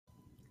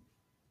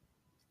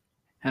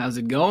How's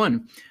it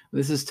going?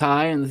 This is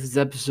Ty, and this is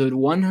episode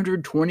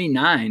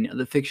 129 of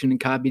the Fiction and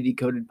Copy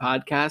Decoded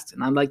podcast,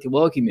 and I'd like to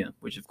welcome you,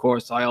 which of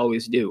course I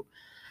always do.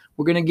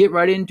 We're going to get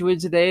right into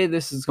it today.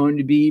 This is going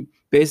to be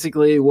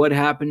basically what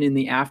happened in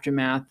the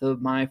aftermath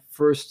of my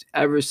first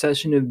ever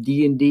session of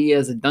D&D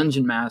as a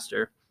dungeon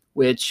master,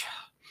 which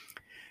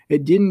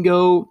it didn't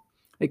go,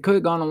 it could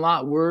have gone a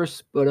lot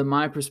worse, but in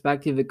my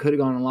perspective, it could have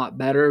gone a lot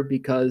better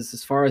because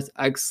as far as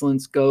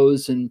excellence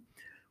goes and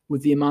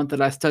with the amount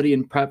that I study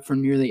and prep for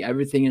nearly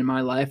everything in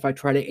my life, I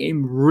try to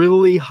aim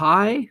really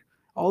high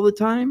all the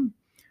time.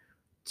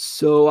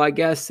 So I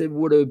guess it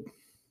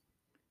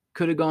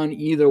could have gone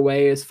either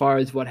way as far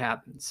as what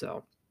happened.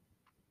 So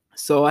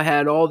I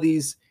had all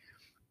these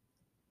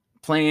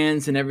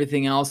plans and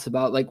everything else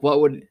about like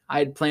what would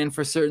I'd planned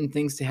for certain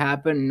things to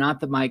happen. Not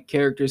that my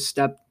players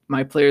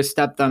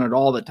stepped on it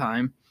all the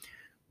time.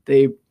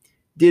 They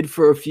did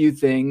for a few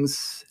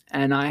things,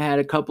 and I had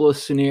a couple of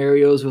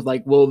scenarios with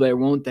like will they,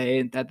 won't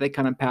they, that they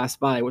kind of passed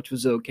by, which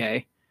was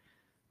okay.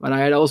 But I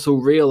had also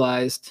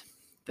realized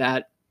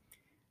that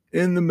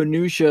in the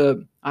minutia,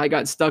 I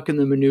got stuck in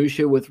the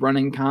minutia with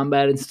running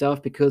combat and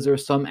stuff because there were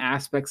some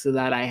aspects of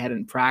that I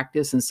hadn't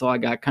practiced, and so I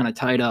got kind of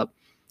tied up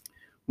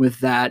with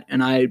that,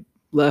 and I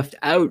left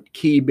out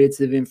key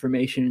bits of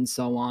information and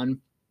so on.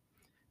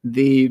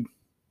 The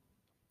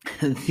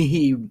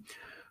the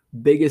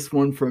biggest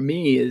one for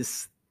me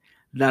is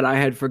that I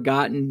had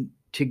forgotten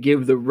to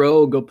give the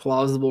rogue a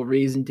plausible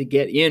reason to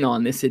get in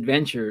on this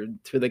adventure.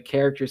 So the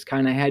characters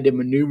kind of had to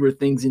maneuver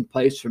things in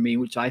place for me,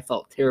 which I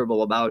felt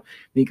terrible about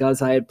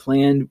because I had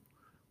planned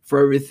for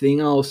everything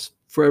else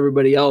for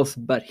everybody else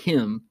but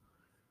him.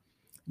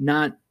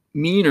 Not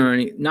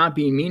not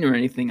being mean or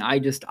anything.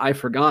 I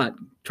forgot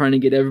trying to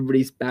get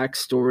everybody's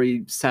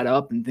backstory set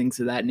up and things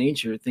of that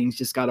nature. Things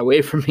just got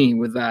away from me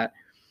with that.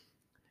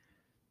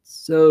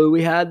 So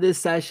we had this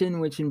session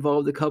which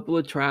involved a couple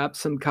of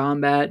traps, some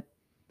combat,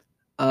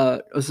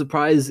 a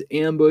surprise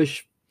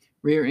ambush,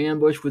 rear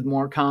ambush with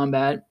more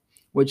combat,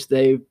 which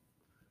they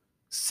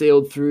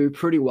sailed through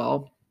pretty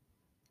well.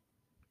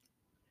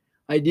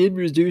 I did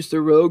reduce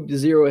the rogue to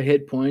 0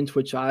 hit points,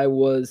 which I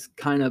was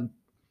kind of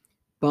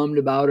bummed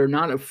about, or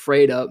not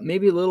afraid of,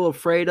 maybe a little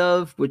afraid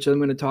of, which I'm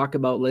going to talk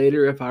about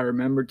later if I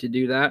remember to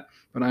do that,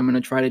 but I'm going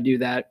to try to do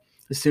that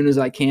as soon as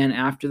I can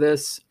after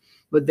this.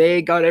 But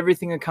they got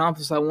everything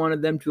accomplished I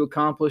wanted them to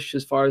accomplish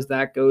as far as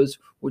that goes,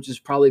 which is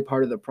probably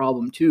part of the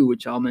problem too,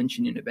 which I'll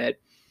mention in a bit.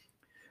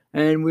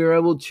 And we were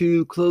able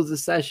to close the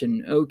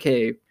session.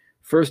 Okay,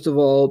 first of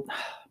all,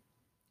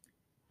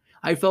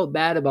 I felt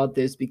bad about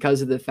this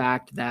because of the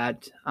fact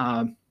that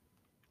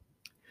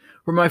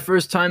for my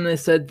first time, they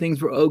said things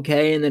were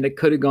okay and that it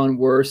could have gone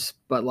worse,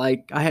 but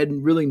like I had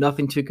really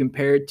nothing to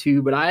compare it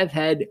to. But I have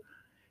had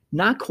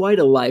not quite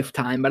a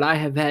lifetime, but I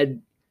have had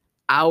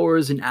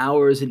hours and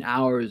hours and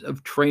hours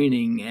of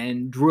training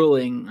and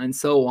drilling and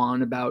so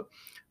on about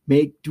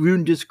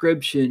doing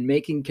description,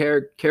 making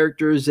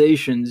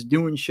characterizations,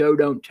 doing show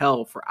don't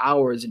tell for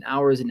hours and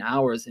hours and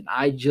hours. And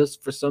I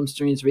just, for some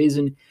strange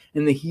reason,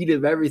 in the heat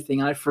of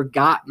everything, I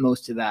forgot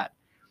most of that.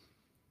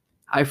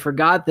 I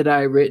forgot that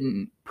I had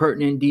written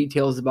pertinent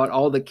details about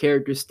all the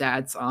character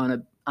stats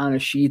on a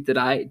sheet that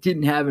I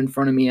didn't have in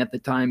front of me at the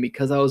time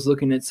because I was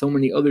looking at so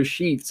many other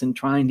sheets and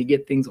trying to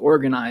get things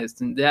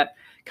organized, and that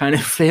kind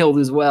of failed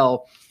as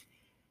well.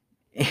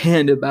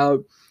 And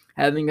about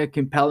having a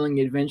compelling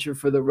adventure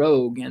for the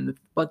rogue.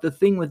 But the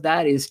thing with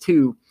that is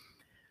too,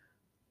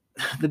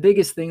 the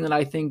biggest thing that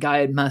I think I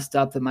had messed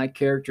up that my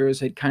characters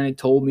had kind of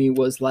told me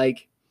was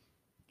like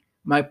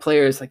my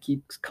players, I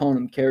keep calling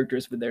them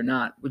characters, but they're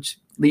not, which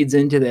leads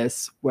into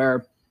this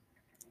where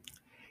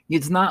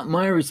it's not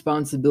my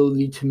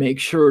responsibility to make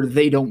sure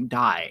they don't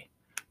die.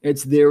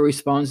 It's their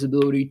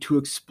responsibility to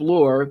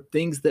explore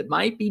things that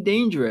might be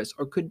dangerous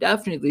or could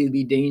definitely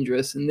be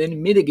dangerous and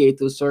then mitigate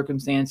those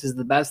circumstances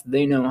the best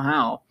they know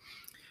how,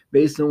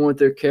 based on what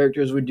their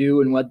characters would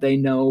do and what they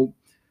know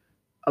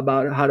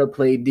about how to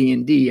play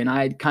D&D. And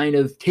I had kind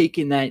of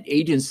taken that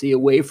agency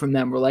away from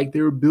them, or like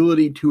their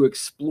ability to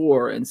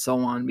explore and so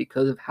on,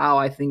 because of how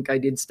I think I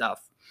did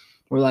stuff.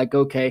 We're like,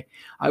 okay,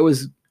 I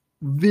was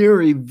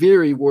very,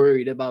 very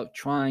worried about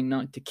trying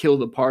not to kill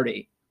the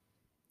party.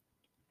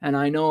 And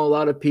I know a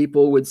lot of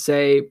people would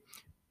say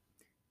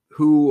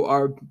who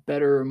are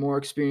better or more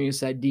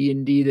experienced at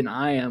D&D than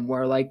I am,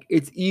 where like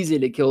it's easy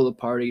to kill the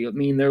party. I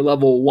mean, they're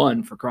level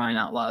 1 for crying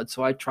out loud.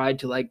 So I tried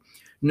to like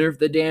nerf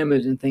the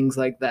damage and things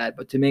like that,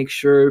 but to make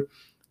sure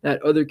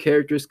that other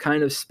characters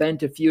kind of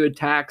spent a few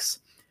attacks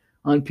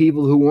on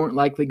people who weren't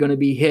likely going to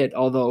be hit.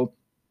 Although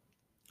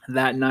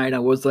that night I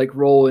was like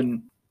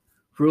rolling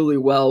really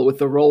well with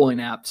the rolling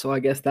app, so I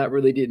guess that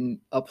really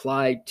didn't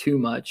apply too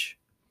much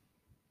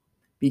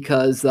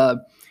because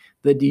the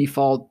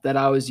default that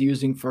I was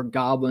using for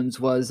goblins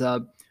was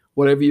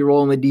whatever you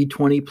roll on the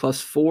D20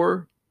 plus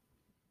 4.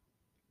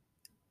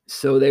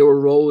 So they were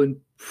rolling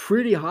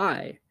pretty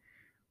high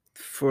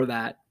for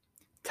that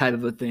type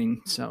of a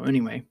thing. So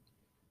anyway,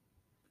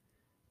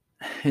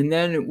 and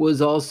then it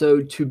was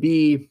also to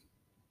be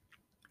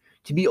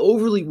to be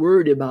overly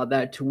worried about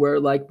that to where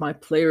like my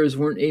players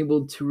weren't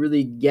able to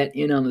really get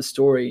in on the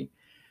story.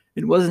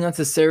 It wasn't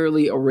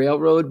necessarily a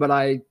railroad, but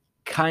I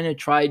kind of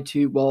tried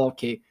to, well,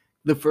 okay,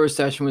 the first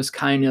session was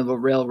kind of a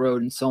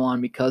railroad and so on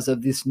because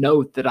of this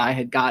note that I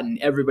had gotten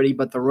everybody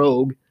but the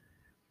rogue.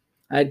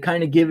 I had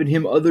kind of given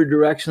him other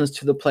directions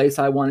to the place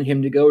I wanted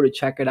him to go to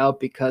check it out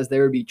because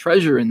there would be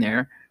treasure in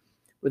there,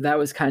 but that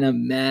was kind of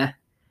meh.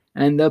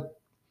 And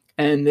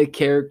the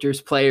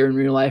character's player in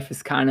real life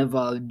is kind of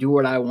a do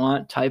what I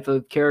want type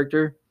of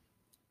character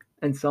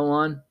and so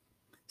on.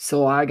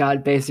 So I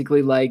got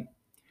basically like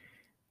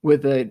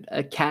with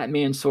a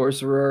Catman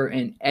sorcerer,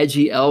 an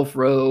edgy elf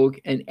rogue,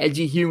 an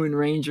edgy human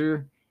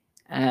ranger,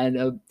 and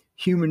a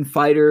human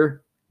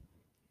fighter,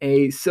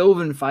 a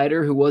sylvan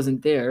fighter who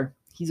wasn't there.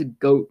 He's a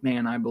goat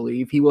man, I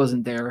believe. He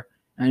wasn't there.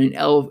 And an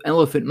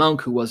elephant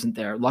monk who wasn't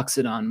there.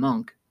 Luxodon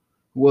monk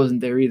who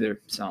wasn't there either.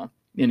 So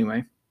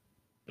anyway,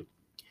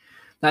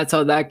 that's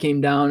how that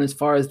came down as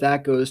far as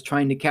that goes,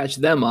 trying to catch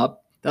them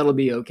up. That'll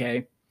be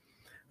okay.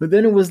 But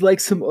then it was like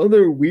some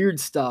other weird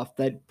stuff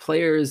that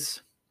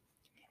players,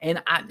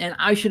 and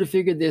I should have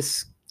figured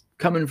this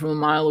coming from a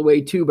mile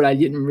away too, but I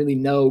didn't really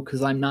know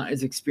because I'm not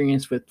as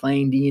experienced with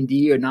playing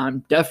D&D, or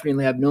not,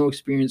 definitely have no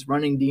experience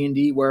running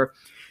D&D, where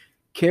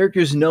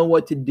characters know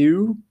what to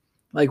do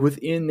like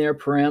within their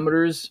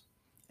parameters,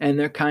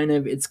 and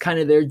it's kind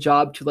of their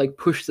job to like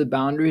push the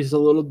boundaries a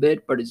little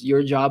bit, but it's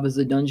your job as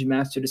a dungeon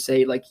master to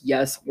say like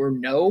yes or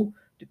no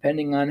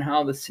depending on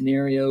how the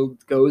scenario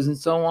goes and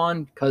so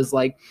on. Because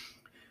like,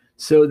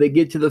 so they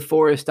get to the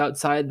forest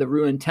outside the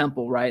ruined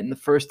temple, right? And the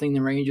first thing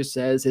the ranger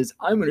says is,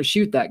 I'm going to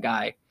shoot that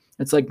guy.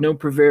 It's like no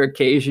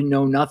prevarication,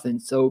 no nothing.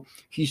 So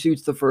he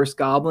shoots the first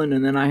goblin,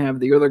 and then I have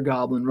the other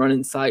goblin run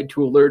inside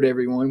to alert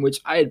everyone, which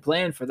I had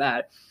planned for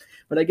that.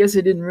 But I guess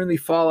it didn't really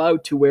fall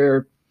out to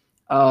where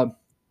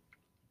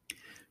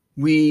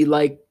we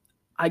like,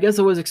 I guess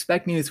I was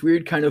expecting this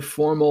weird kind of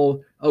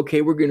formal,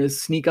 okay, we're going to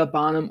sneak up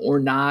on him or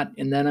not,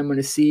 and then I'm going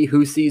to see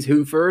who sees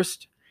who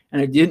first.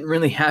 And it didn't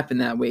really happen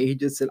that way. He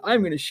just said, I'm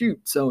going to shoot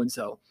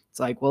so-and-so. It's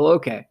like, well,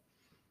 okay,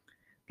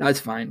 that's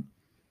fine.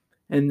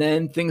 And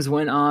then things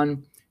went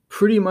on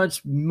pretty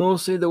much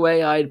mostly the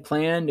way I had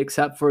planned,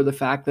 except for the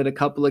fact that a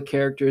couple of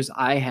characters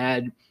I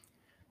had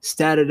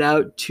statted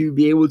out to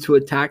be able to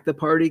attack the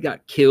party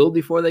got killed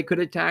before they could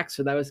attack.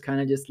 So that was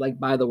kind of just like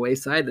by the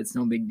wayside. That's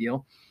no big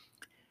deal.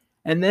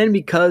 And then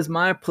because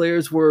my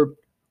players were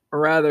a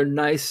rather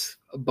nice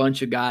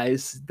bunch of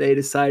guys, they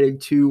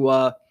decided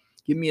to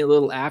give me a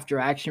little after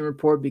action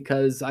report,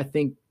 because I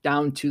think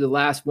down to the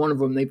last one of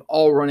them, they've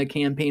all run a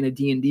campaign of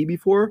D&D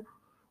before,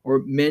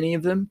 or many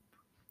of them,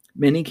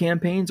 many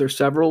campaigns or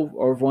several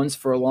or ones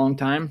for a long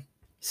time.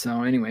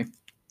 So anyway,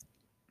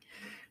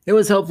 it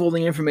was helpful,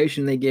 the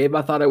information they gave.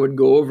 I thought I would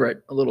go over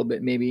it a little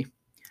bit maybe.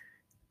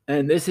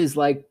 And this is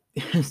like,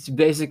 it's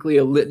basically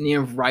a litany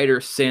of writer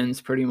sins,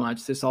 pretty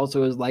much. This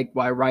also is like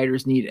why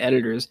writers need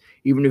editors,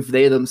 even if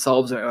they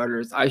themselves are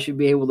editors. I should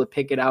be able to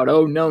pick it out.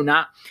 Oh no,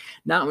 not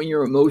when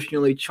you're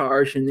emotionally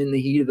charged and in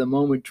the heat of the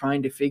moment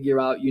trying to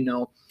figure out,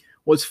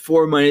 what's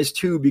 4 minus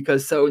 2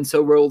 because so and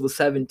so rolled a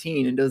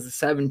 17, and does the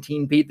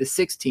 17 beat the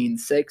 16?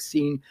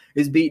 16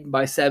 is beaten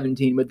by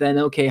 17, but then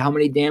okay, how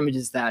many damage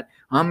is that?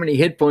 How many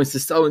hit points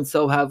does so and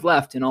so have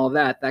left, and all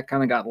that? That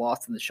kind of got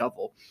lost in the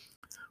shuffle.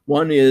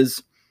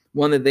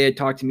 One that they had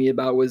talked to me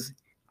about was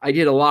I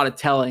did a lot of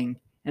telling,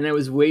 and it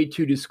was way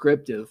too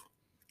descriptive,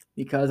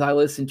 because I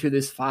listened to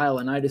this file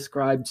and I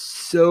described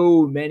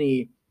so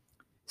many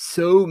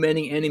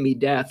enemy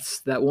deaths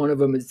that one of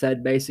them had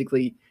said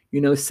basically,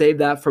 save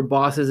that for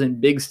bosses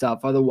and big stuff.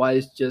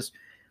 Otherwise, just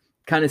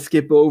kind of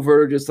skip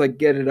over, just like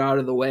get it out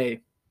of the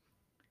way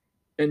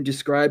and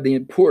describe the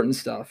important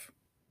stuff.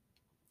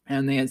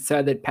 And they had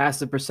said that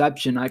passive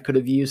perception, I could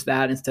have used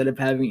that instead of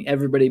having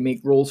everybody make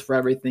rolls for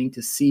everything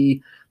to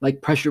see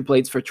like pressure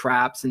plates for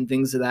traps and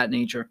things of that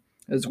nature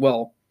as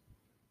well.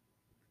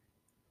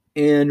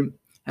 And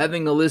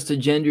having a list of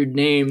gendered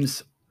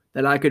names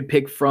that I could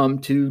pick from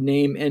to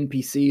name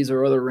NPCs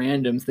or other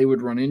randoms they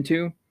would run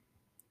into,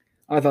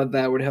 I thought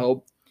that would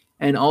help.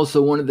 And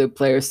also one of the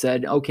players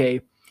said,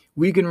 okay,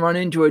 we can run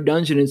into a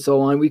dungeon and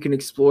so on, we can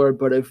explore,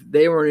 but if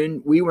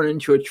we run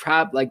into a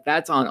trap, like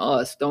that's on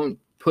us. Don't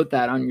put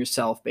that on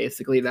yourself,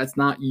 basically. That's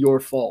not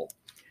your fault.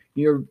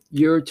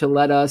 You're to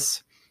let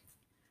us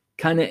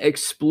kind of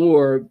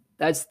explore.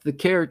 That's the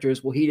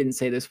characters. Well, he didn't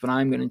say this, but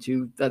I'm going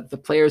to. That the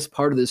player's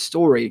part of the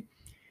story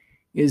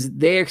is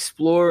they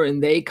explore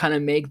and they kind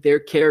of make their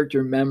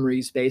character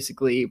memories,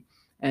 basically.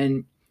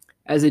 And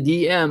as a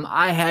DM,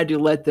 I had to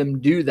let them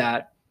do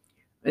that.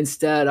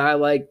 Instead, I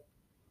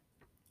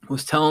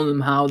was telling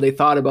them how they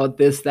thought about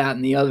this, that,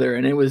 and the other,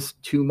 and it was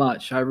too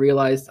much. I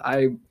realized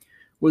I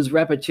was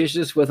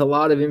repetitious with a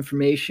lot of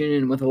information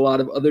and with a lot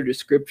of other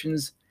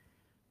descriptions.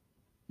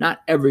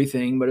 Not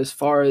everything, but as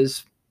far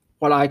as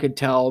what I could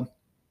tell,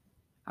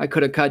 I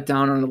could have cut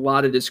down on a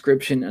lot of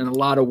description and a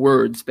lot of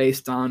words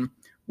based on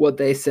what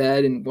they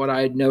said and what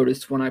I had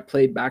noticed when I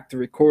played back the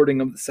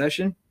recording of the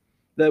session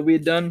that we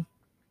had done.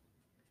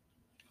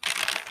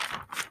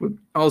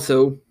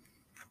 Also,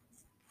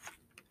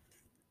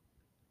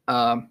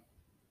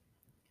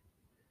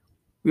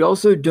 We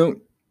also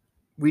don't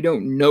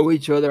know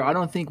each other. I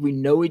don't think we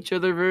know each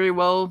other very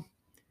well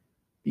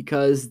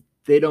because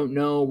they don't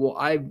know. Well,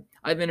 I've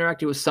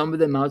interacted with some of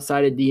them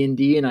outside of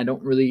D&D, and I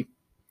don't really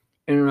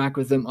interact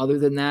with them other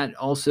than that.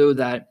 Also,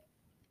 that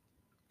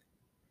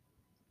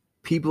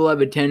people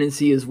have a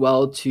tendency as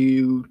well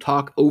to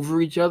talk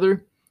over each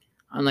other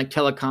on like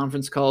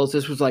teleconference calls.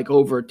 This was like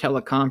over a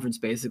teleconference,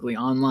 basically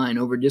online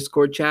over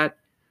Discord chat,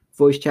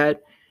 voice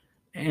chat.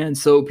 And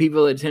so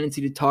people have a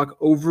tendency to talk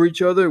over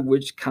each other,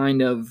 which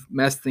kind of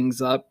mess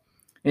things up.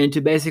 And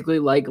to basically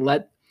like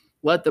let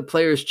the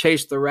players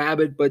chase the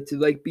rabbit, but to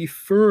like be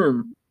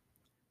firm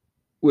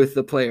with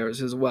the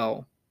players as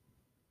well.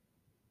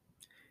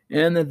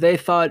 And that they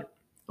thought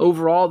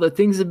overall that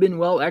things have been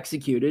well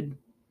executed.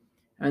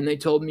 And they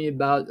told me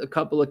about a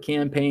couple of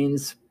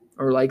campaigns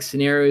or like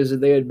scenarios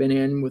that they had been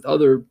in with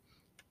other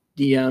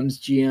DMs,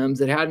 GMs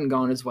that hadn't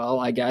gone as well,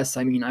 I guess.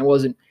 I mean,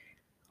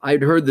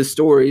 I'd heard the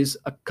stories,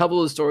 a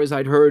couple of stories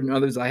I'd heard and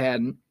others I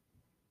hadn't.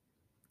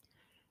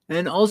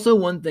 And also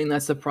one thing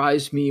that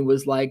surprised me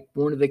was like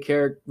one of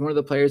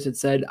the players had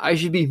said I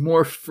should be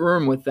more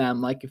firm with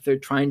them, like if they're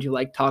trying to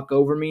like talk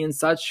over me and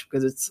such,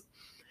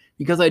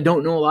 because I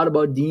don't know a lot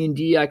about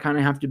D&D, I kind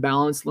of have to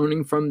balance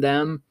learning from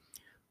them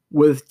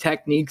with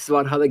techniques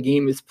about how the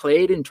game is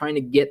played and trying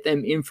to get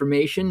them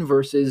information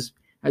versus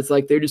it's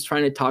like they're just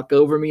trying to talk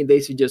over me. They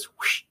should just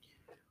whoosh,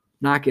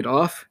 knock it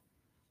off.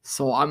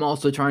 So I'm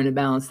also trying to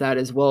balance that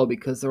as well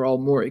because they're all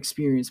more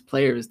experienced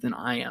players than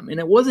I am. And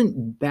it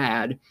wasn't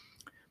bad,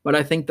 but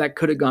I think that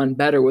could have gone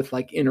better with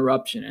like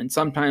interruption. And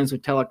sometimes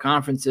with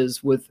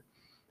teleconferences,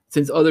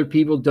 since other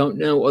people don't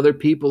know other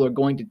people are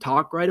going to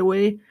talk right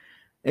away,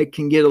 it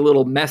can get a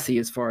little messy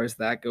as far as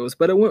that goes.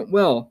 But it went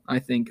well, I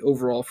think,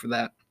 overall for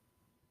that.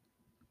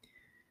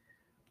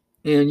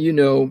 And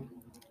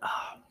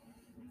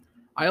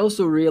I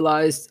also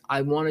realized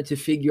I wanted to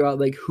figure out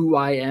like who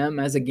I am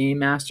as a game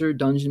master,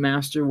 dungeon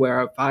master,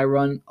 where if I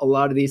run a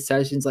lot of these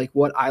sessions, like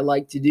what I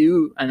like to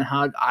do and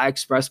how I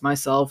express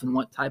myself and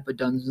what type of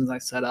dungeons I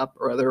set up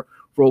or other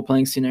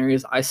role-playing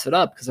scenarios I set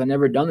up, because I've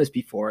never done this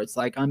before. It's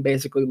like I'm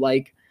basically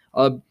like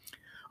a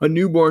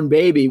newborn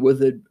baby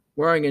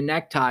wearing a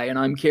necktie and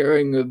I'm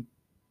carrying a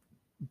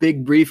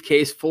big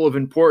briefcase full of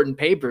important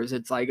papers.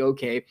 It's like,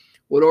 okay,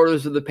 what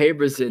orders are the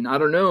papers in? I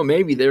don't know.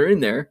 Maybe they're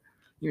in there.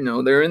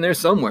 They're in there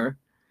somewhere.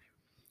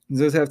 You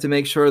just have to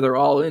make sure they're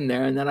all in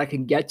there and then I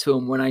can get to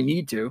them when I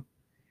need to.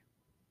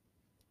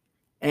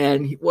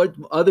 And what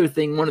other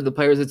thing one of the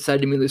players had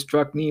said to me that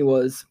struck me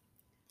was,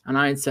 and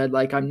I had said,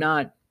 like, I'm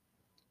not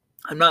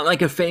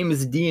like a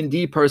famous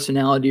D&D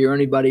personality or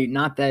anybody.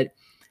 Not that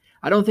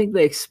I don't think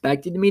they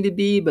expected me to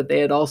be, but they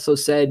had also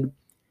said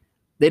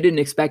they didn't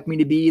expect me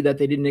to be, that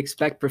they didn't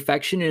expect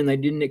perfection, and they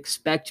didn't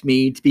expect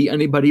me to be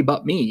anybody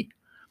but me.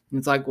 And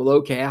it's like, well,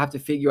 okay, I have to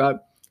figure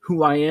out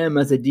who I am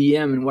as a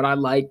DM and what I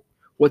like,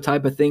 what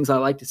type of things I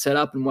like to set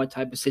up and what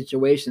type of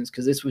situations,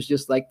 because this was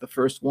just like the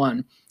first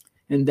one.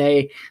 And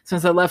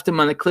since I left them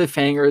on a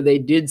cliffhanger, they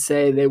did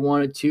say they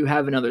wanted to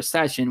have another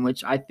session,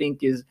 which I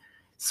think is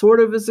sort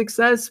of a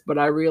success, but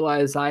I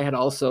realized I had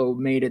also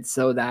made it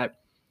so that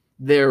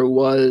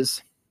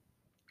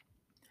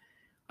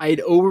I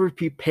had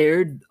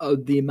over-prepared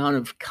the amount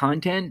of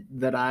content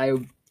that I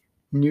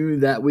knew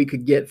that we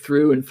could get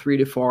through in 3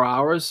 to 4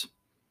 hours.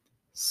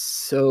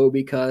 So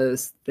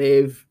because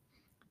they've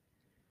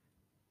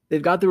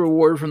got the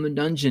reward from the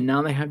dungeon,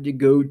 now they have to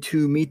go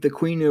to meet the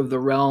Queen of the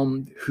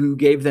Realm who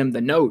gave them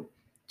the note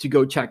to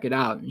go check it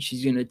out. And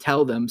she's going to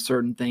tell them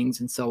certain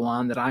things and so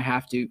on that I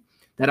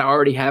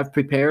already have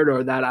prepared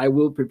or that I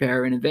will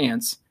prepare in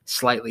advance,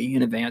 slightly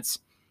in advance,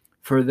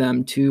 for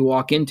them to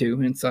walk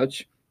into and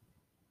such.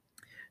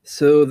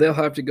 So they'll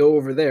have to go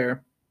over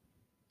there.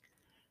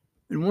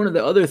 And one of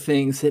the other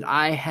things that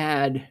I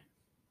had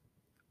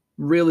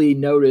really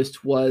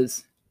noticed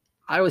was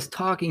I was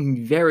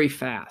talking very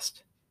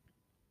fast.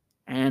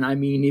 And I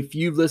mean, if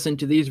you've listened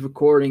to these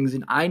recordings,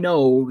 and I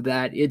know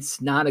that it's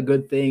not a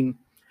good thing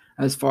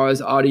as far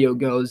as audio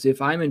goes.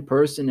 If I'm in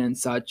person and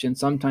such, and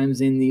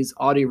sometimes in these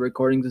audio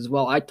recordings as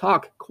well, I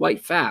talk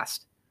quite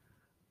fast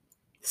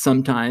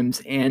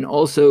sometimes. And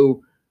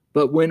also,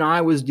 but when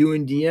I was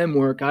doing DM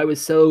work, I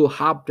was so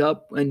hopped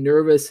up and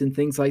nervous and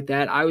things like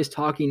that. I was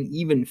talking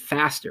even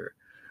faster,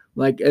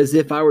 like as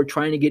if I were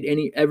trying to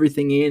get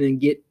everything in and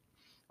get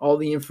all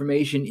the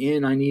information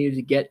in I needed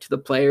to get to the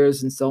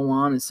players and so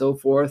on and so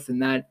forth.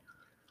 And that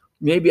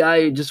maybe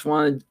I just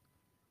wanted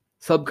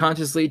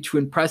subconsciously to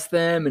impress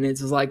them. And it's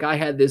just like I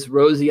had this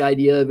rosy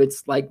idea of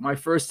it's like my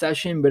first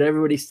session, but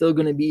everybody's still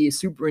going to be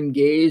super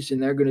engaged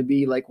and they're going to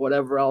be like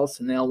whatever else.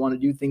 And they'll want to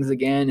do things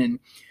again and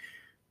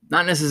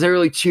not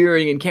necessarily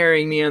cheering and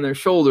carrying me on their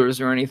shoulders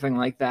or anything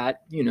like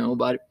that,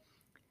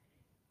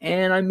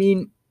 and I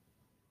mean,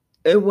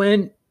 it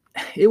went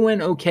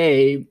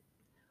okay.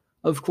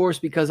 Of course,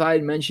 because I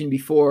had mentioned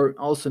before,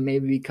 also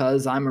maybe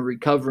because I'm a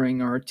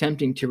recovering or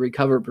attempting to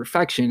recover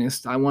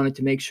perfectionist, I wanted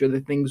to make sure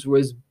that things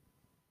was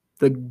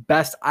the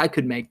best I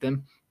could make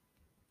them.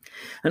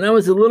 And I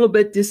was a little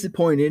bit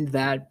disappointed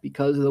that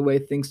because of the way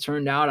things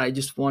turned out,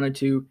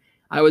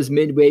 I was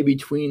midway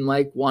between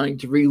like wanting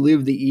to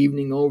relive the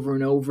evening over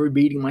and over,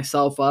 beating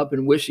myself up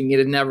and wishing it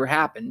had never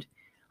happened.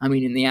 I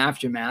mean, in the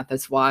aftermath,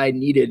 that's why I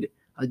needed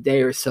a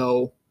day or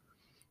so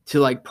to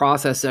like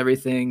process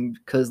everything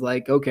because,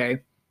 like, okay,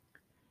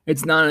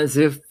 it's not as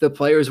if the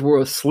players were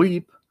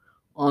asleep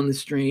on the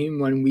stream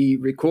when we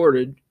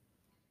recorded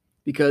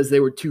because they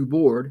were too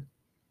bored.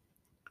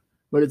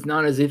 But it's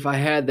not as if I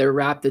had their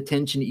rapt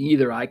attention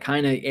either. I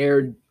kind of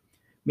aired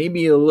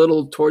maybe a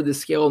little toward the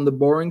scale on the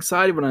boring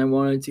side when I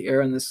wanted to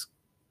err on this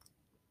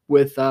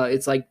with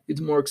it's like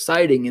it's more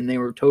exciting, and they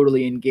were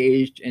totally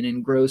engaged and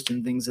engrossed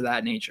in things of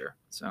that nature.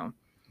 So,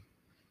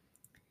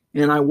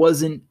 and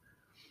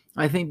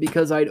I think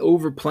because I'd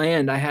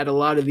overplanned, I had a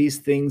lot of these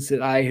things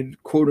that I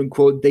had quote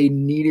unquote they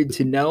needed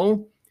to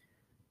know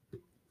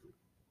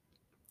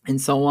and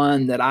so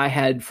on that I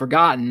had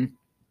forgotten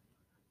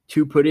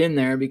to put in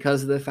there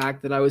because of the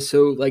fact that I was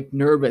so like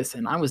nervous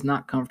and I was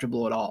not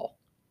comfortable at all.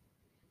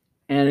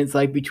 And it's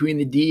like between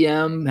the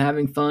DM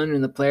having fun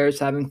and the players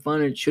having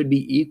fun, it should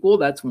be equal.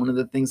 That's one of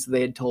the things that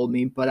they had told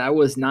me, but I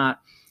was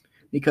not,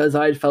 because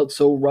I had felt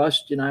so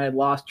rushed and I had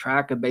lost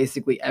track of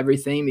basically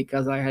everything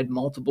because I had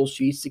multiple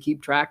sheets to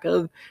keep track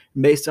of.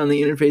 Based on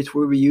the interface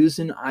we were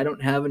using, I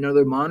don't have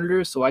another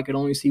monitor, so I could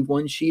only see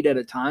one sheet at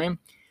a time.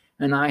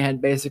 And I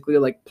had basically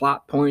like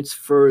plot points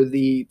for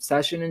the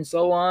session and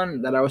so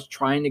on that I was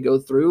trying to go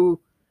through.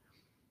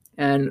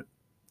 And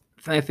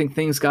I think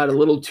things got a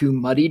little too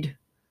muddied,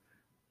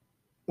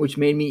 which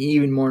made me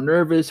even more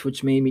nervous,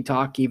 which made me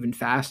talk even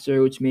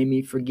faster, which made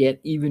me forget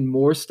even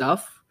more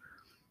stuff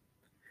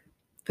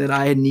that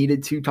I had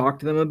needed to talk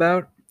to them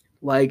about.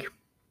 Like,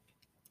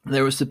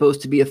 there was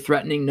supposed to be a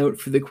threatening note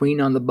for the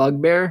queen on the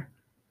bugbear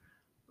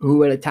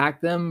who had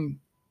attacked them,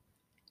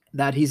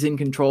 that he was in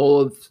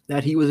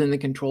the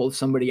control of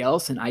somebody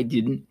else, and I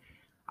didn't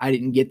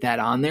get that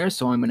on there,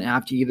 so I'm going to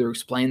have to either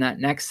explain that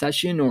next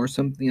session or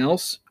something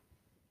else.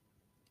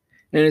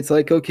 And it's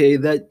like, okay,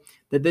 that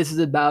this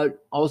is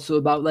also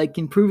about like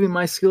improving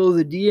my skill as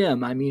a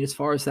DM. I mean, as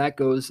far as that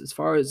goes, as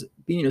far as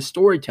being a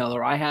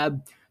storyteller, I have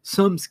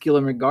some skill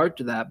in regard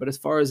to that. But as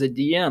far as a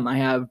DM, I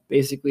have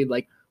basically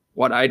like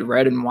what I'd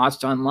read and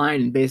watched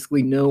online and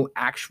basically no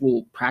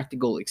actual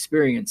practical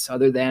experience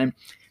other than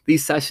the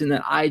session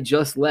that I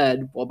just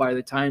led. Well, by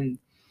the time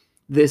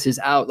this is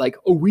out, like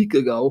a week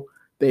ago,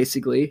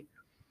 basically.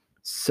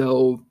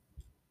 So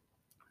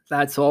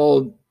that's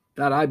all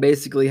that I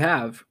basically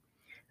have.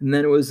 And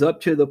then it was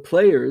up to the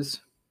players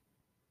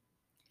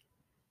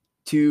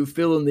to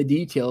fill in the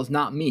details,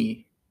 not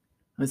me.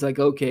 It's like,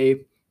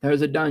 okay,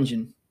 there's a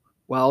dungeon.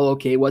 Well,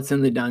 okay, what's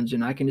in the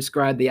dungeon? I can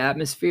describe the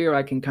atmosphere.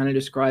 I can kind of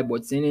describe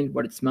what's in it,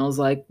 what it smells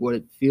like, what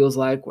it feels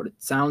like, what it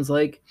sounds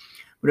like.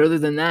 But other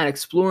than that,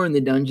 exploring the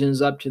dungeon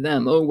is up to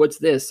them. Oh, what's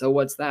this? Oh,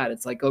 what's that?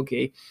 It's like,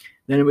 okay,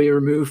 then we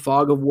remove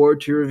Fog of War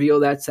to reveal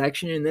that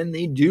section, and then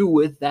they do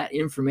with that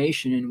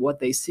information and what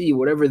they see,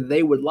 whatever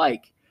they would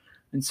like.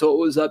 And so it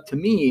was up to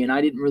me, and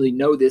I didn't really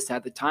know this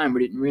at the time, or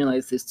didn't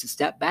realize this, to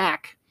step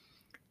back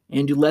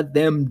and to let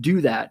them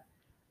do that.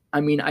 I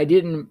mean, I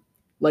didn't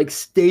like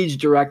stage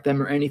direct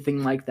them or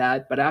anything like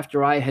that, but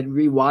after I had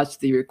rewatched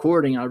the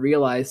recording, I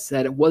realized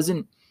that it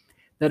wasn't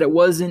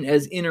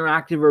as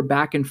interactive or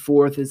back and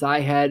forth as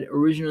I had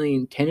originally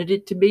intended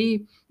it to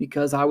be,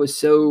 because I was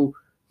so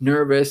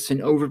nervous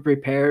and over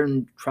prepared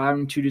and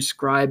trying to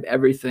describe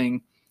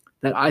everything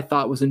that I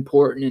thought was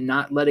important, and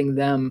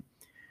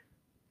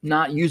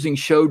not using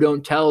show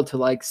don't tell to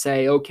like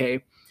say,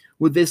 okay,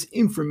 with this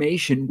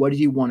information, what do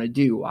you want to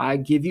do? I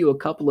give you a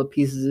couple of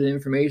pieces of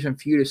information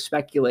for you to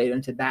speculate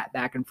into that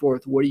back and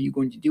forth. What are you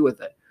going to do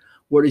with it?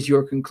 What is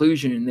your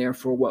conclusion? And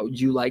therefore, how would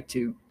you like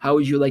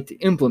to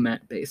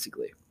implement,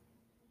 basically?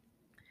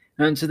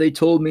 And so they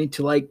told me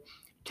to like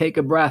take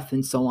a breath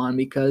and so on,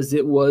 because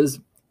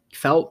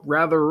felt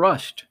rather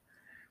rushed.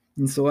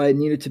 And so I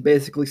needed to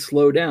basically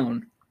slow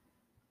down.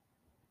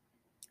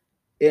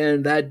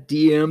 And that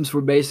DMs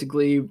were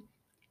basically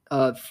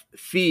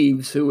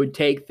thieves who would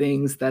take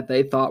things that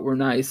they thought were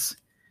nice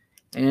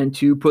and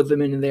to put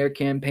them into their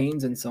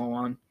campaigns and so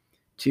on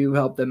to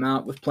help them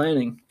out with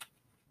planning.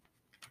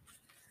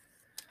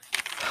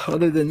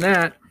 Other than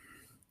that,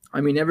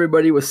 I mean,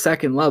 everybody was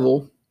second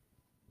level.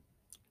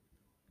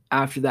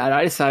 After that,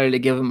 I decided to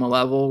give them a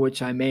level,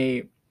 which I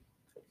may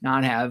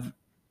not have.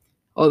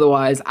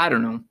 Otherwise, I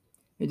don't know.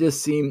 It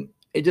just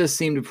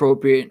seemed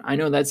appropriate. I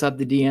know that's up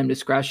to DM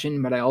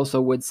discretion, but I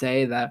also would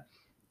say that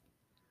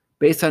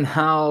based on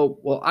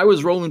I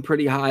was rolling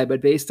pretty high, but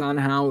based on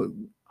how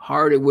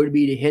hard it would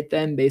be to hit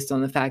them, based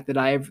on the fact that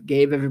I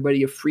gave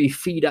everybody a free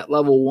feed at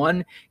level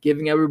 1,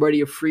 giving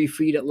everybody a free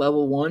feed at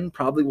level 1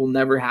 probably will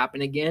never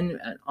happen again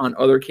on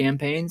other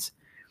campaigns,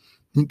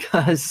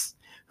 because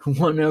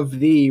one of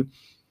the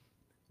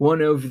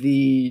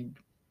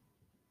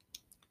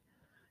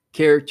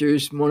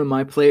characters, one of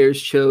my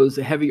players, chose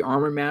a heavy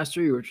armor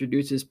master who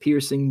reduces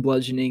piercing,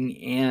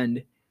 bludgeoning,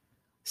 and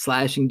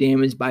slashing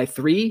damage by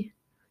 3.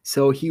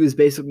 So he was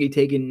basically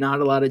taking not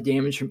a lot of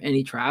damage from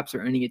any traps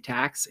or any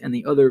attacks. And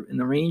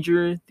the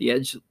ranger, the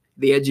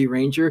edgy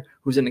ranger,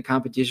 who's in a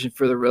competition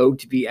for the rogue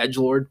to be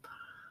edgelord,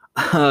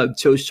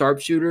 chose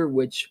sharpshooter,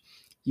 which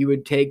you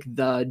would take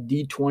the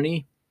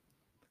d20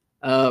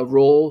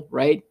 roll,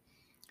 right?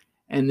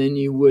 And then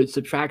you would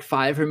subtract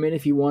 5 from it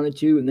if you wanted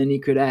to, and then you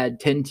could add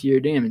 10 to your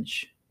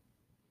damage.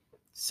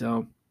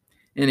 So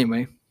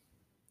anyway,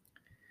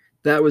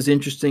 that was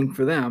interesting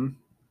for them.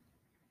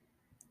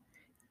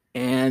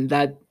 And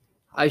that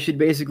I should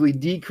basically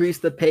decrease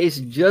the pace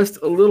just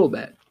a little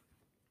bit,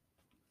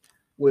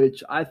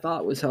 which I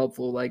thought was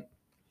helpful.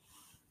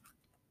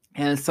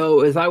 And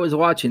so as I was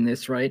watching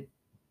this, right,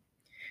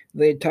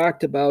 they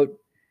talked about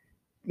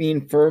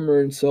being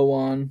firmer and so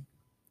on,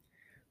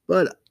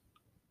 but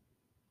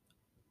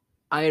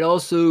I had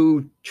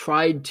also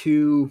tried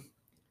to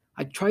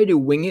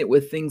wing it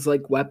with things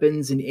like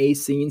weapons and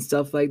AC and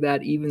stuff like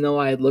that, even though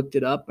I had looked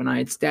it up and I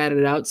had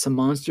statted out some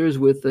monsters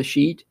with the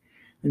sheet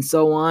and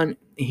so on.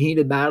 In heat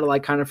of battle, I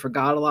kind of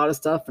forgot a lot of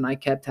stuff and I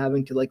kept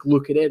having to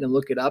look at it and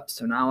look it up.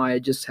 So now I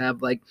just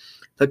have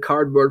the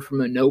cardboard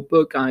from a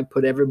notebook. I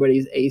put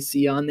everybody's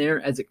AC on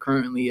there as it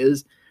currently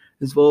is,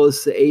 as well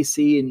as the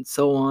AC and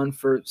so on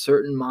for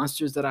certain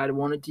monsters that I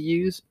wanted to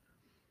use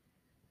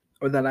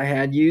or that I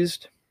had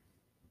used.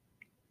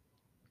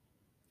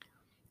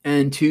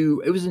 And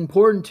it was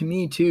important to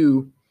me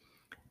too,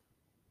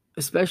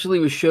 especially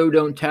with show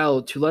don't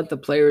tell, to let the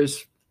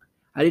players.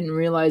 I didn't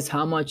realize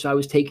how much I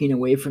was taking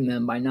away from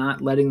them by not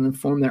letting them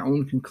form their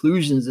own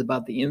conclusions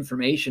about the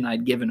information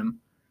I'd given them.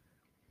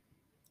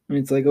 And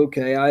it's like,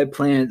 okay, I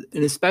planned,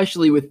 and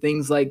especially with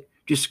things like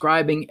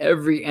describing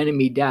every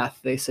enemy death,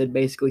 they said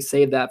basically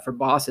save that for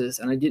bosses,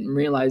 and I didn't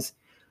realize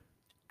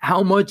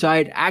how much I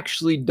had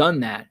actually done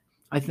that.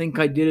 I think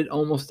I did it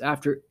almost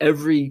after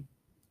every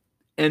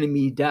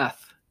enemy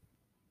death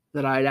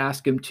that I'd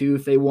ask them to,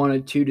 if they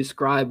wanted to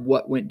describe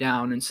what went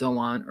down and so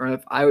on, or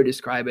if I would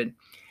describe it.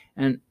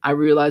 And I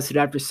realized that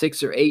after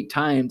 6 or 8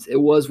 times, it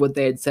was what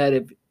they had said.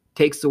 It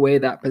takes away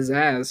that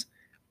pizzazz.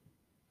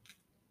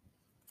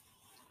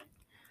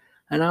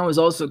 And I was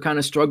also kind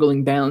of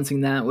struggling balancing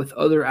that with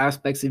other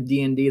aspects of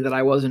D&D that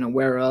I wasn't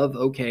aware of.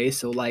 Okay,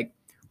 so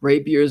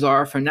rapiers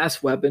are a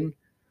finesse weapon,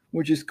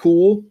 which is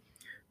cool.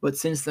 But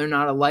since they're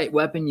not a light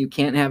weapon, you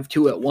can't have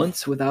 2 at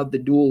once without the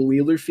dual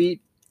wielder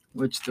feat,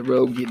 which the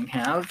rogue didn't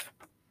have.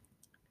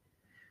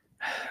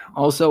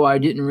 Also, I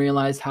didn't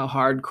realize how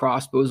hard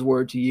crossbows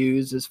were to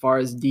use as far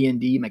as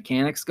D&D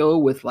mechanics go,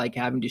 with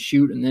having to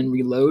shoot and then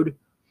reload.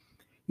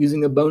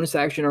 Using a bonus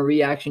action or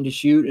reaction to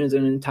shoot is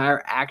an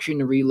entire action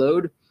to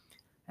reload.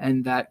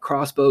 And that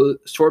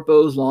short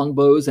bows, long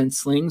bows, and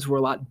slings were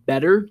a lot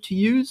better to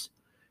use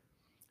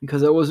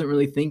because I wasn't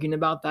really thinking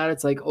about that.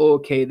 It's like, oh,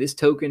 okay, this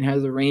token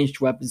has a ranged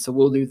weapon, so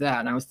we'll do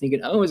that. And I was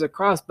thinking, oh, it's a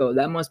crossbow.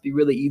 That must be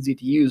really easy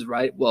to use,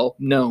 right? Well,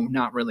 no,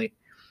 not really.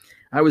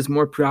 I was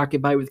more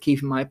preoccupied with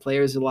keeping my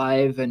players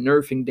alive and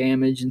nerfing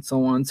damage and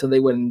so on so they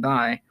wouldn't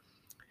die,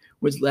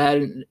 which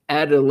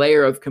added a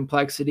layer of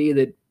complexity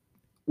that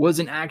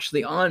wasn't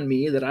actually on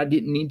me, that I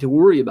didn't need to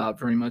worry about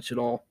very much at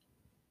all.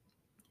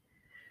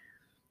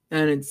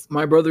 And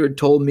my brother had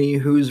told me,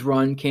 who's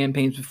run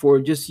campaigns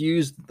before, just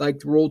use the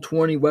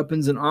Roll20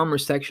 weapons and armor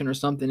section or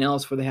something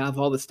else where they have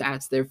all the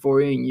stats there for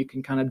you and you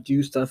can kind of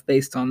do stuff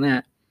based on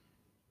that.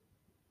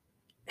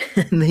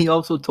 And he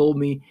also told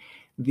me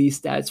the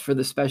stats for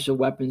the special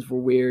weapons were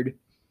weird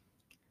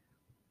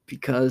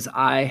because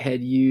I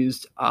had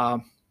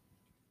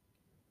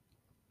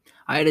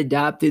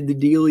adapted the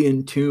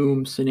Delian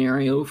Tomb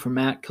scenario for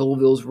Matt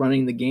Colville's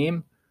running the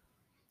game,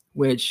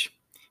 which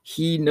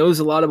he knows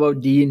a lot about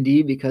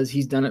D&D because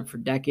he's done it for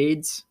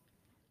decades.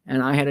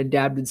 And I had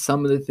adapted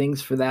some of the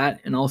things for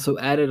that and also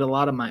added a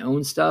lot of my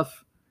own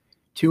stuff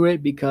to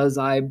it because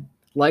I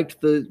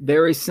liked the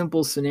very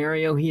simple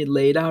scenario he had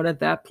laid out at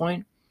that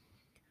point.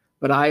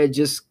 But I had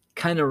just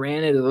kind of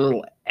ran it a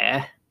little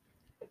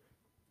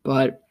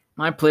But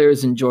my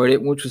players enjoyed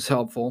it, which was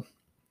helpful.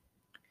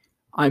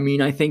 I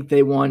mean, I think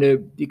they want to,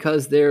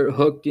 because they're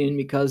hooked in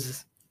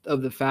because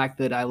of the fact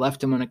that I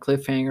left them on a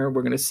cliffhanger.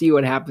 We're going to see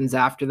what happens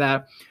after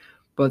that.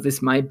 But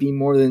this might be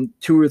more than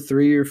 2 or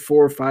 3 or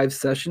 4 or 5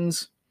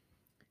 sessions.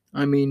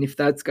 I mean, if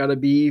that's got to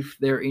be, if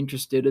they're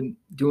interested in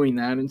doing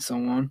that and so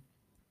on.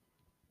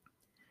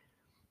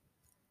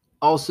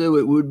 Also,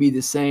 it would be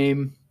the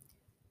same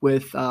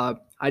with,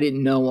 I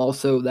didn't know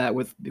also that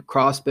with the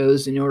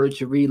crossbows, in order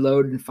to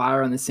reload and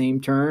fire on the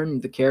same turn,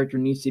 the character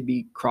needs to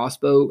be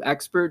crossbow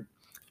expert,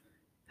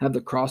 have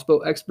the crossbow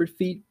expert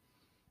feat,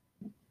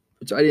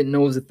 which I didn't know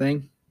was a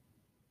thing.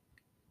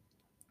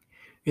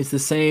 It's the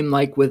same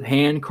with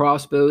hand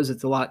crossbows.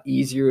 It's a lot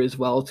easier as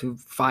well to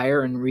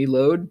fire and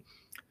reload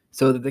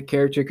so that the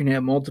character can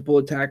have multiple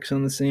attacks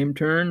on the same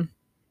turn.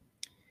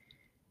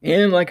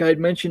 And like I'd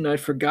mentioned, I'd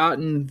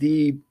forgotten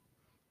the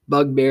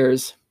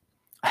bugbears.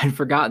 I'd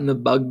forgotten the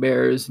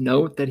bugbear's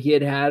note that he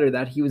had or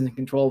that he was in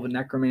control of a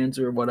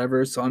necromancer or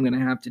whatever, so I'm going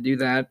to have to do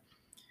that.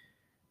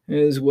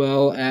 As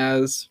well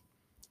as,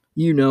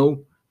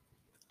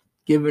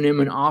 given him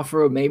an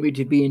offer of maybe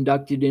to be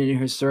inducted into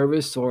his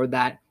service, or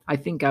that I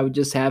think I would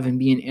just have him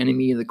be an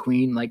enemy of the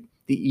queen, like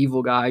the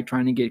evil guy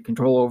trying to get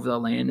control over the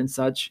land and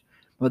such.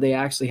 But they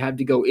actually have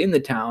to go in the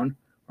town,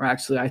 or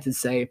actually I should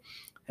say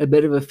a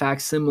bit of a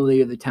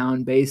facsimile of the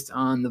town based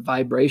on the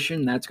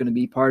vibration. That's going to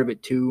be part of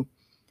it too.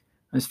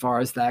 As far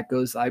as that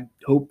goes, I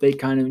hope they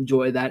kind of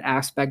enjoy that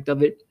aspect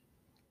of it,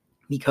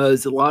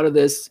 because a lot of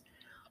this,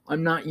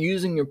 I'm not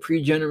using a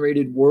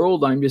pre-generated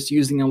world. I'm just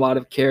using a lot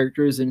of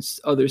characters and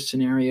other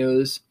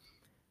scenarios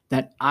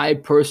that I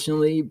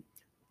personally,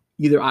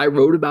 either I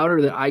wrote about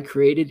or that I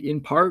created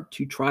in part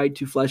to try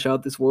to flesh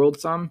out this world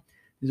some,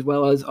 as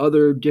well as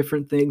other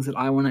different things that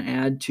I want to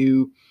add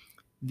to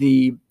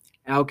the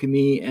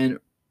alchemy and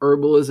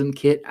herbalism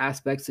kit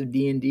aspects of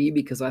D&D,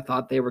 because I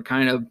thought they were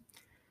kind of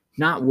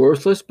not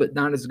worthless, but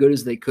not as good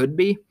as they could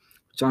be,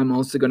 which I'm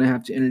also going to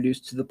have to introduce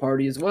to the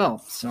party as well.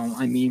 So,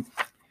 I mean,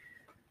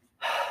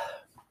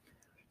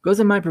 because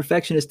of my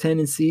perfectionist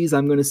tendencies,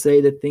 I'm going to say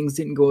that things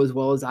didn't go as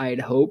well as I had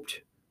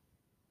hoped.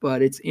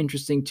 But it's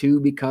interesting, too,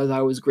 because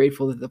I was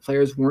grateful that the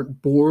players weren't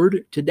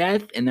bored to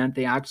death and that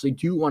they actually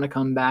do want to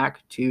come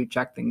back to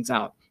check things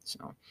out.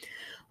 So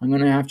I'm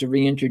going to have to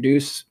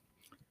reintroduce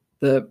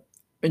the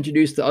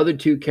other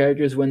two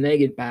characters when they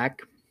get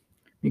back,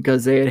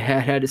 because they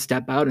had to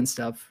step out and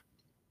stuff.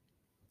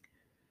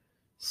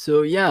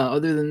 So yeah,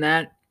 other than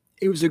that,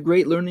 it was a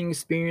great learning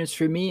experience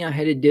for me. I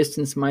had to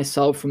distance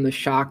myself from the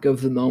shock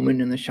of the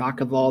moment and the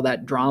shock of all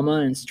that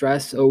drama and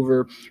stress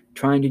over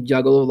trying to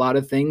juggle a lot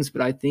of things.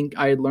 But I think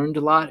I learned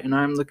a lot, and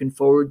I'm looking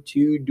forward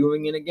to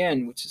doing it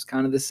again, which is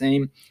kind of the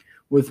same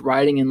with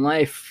writing in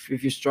life.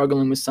 If you're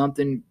struggling with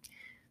something,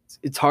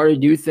 it's hard to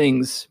do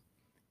things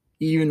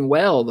even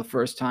well the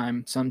first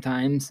time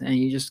sometimes, and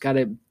you just got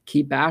to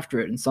keep after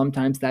it. And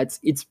sometimes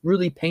it's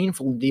really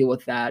painful to deal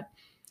with that.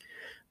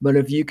 But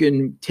if you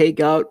can take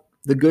out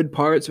the good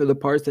parts or the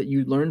parts that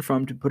you learn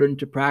from to put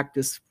into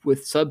practice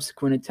with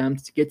subsequent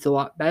attempts, it gets a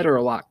lot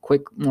better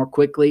more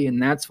quickly.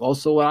 And that's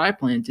also what I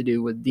plan to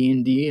do with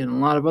D&D and a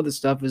lot of other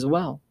stuff as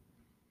well.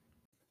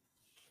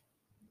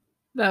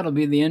 That'll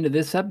be the end of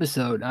this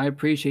episode. I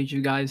appreciate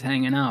you guys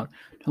hanging out.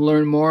 To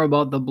learn more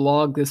about the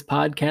blog this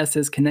podcast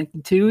is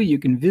connected to, you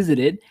can visit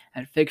it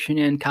at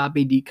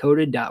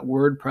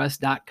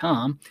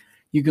fictionandcopydecoded.wordpress.com.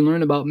 You can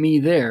learn about me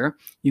there.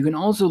 You can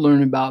also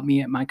learn about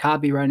me at my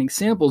copywriting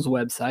samples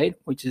website,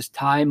 which is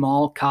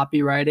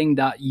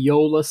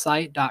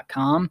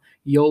tymallcopywriting.yolasite.com.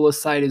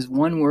 Yolasite is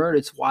one word.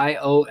 It's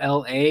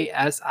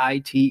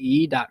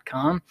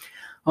YOLASITE.com.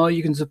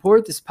 You can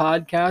support this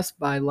podcast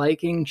by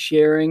liking,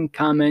 sharing,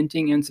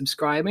 commenting, and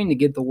subscribing to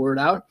get the word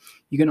out.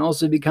 You can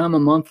also become a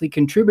monthly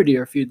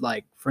contributor if you'd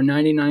like. For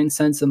 99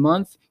 cents a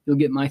month, you'll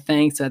get my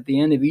thanks at the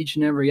end of each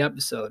and every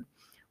episode.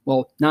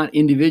 Well, not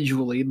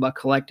individually, but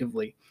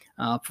collectively.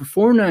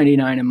 For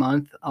 $4.99 a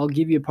month, I'll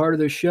give you a part of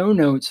the show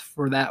notes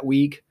for that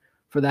week,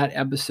 for that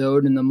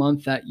episode, in the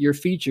month that you're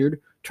featured.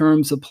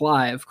 Terms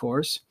apply, of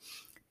course.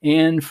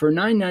 And for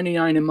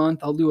 $9.99 a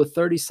month, I'll do a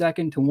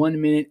 30-second to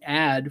 1-minute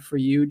ad for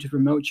you to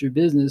promote your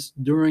business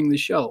during the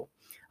show.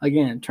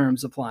 Again,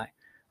 terms apply.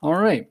 All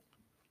right.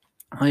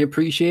 I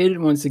appreciate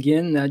it once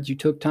again that you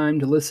took time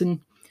to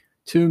listen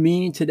to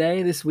me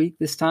today, this week,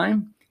 this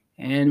time.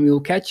 And we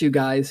will catch you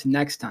guys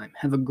next time.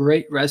 Have a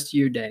great rest of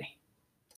your day.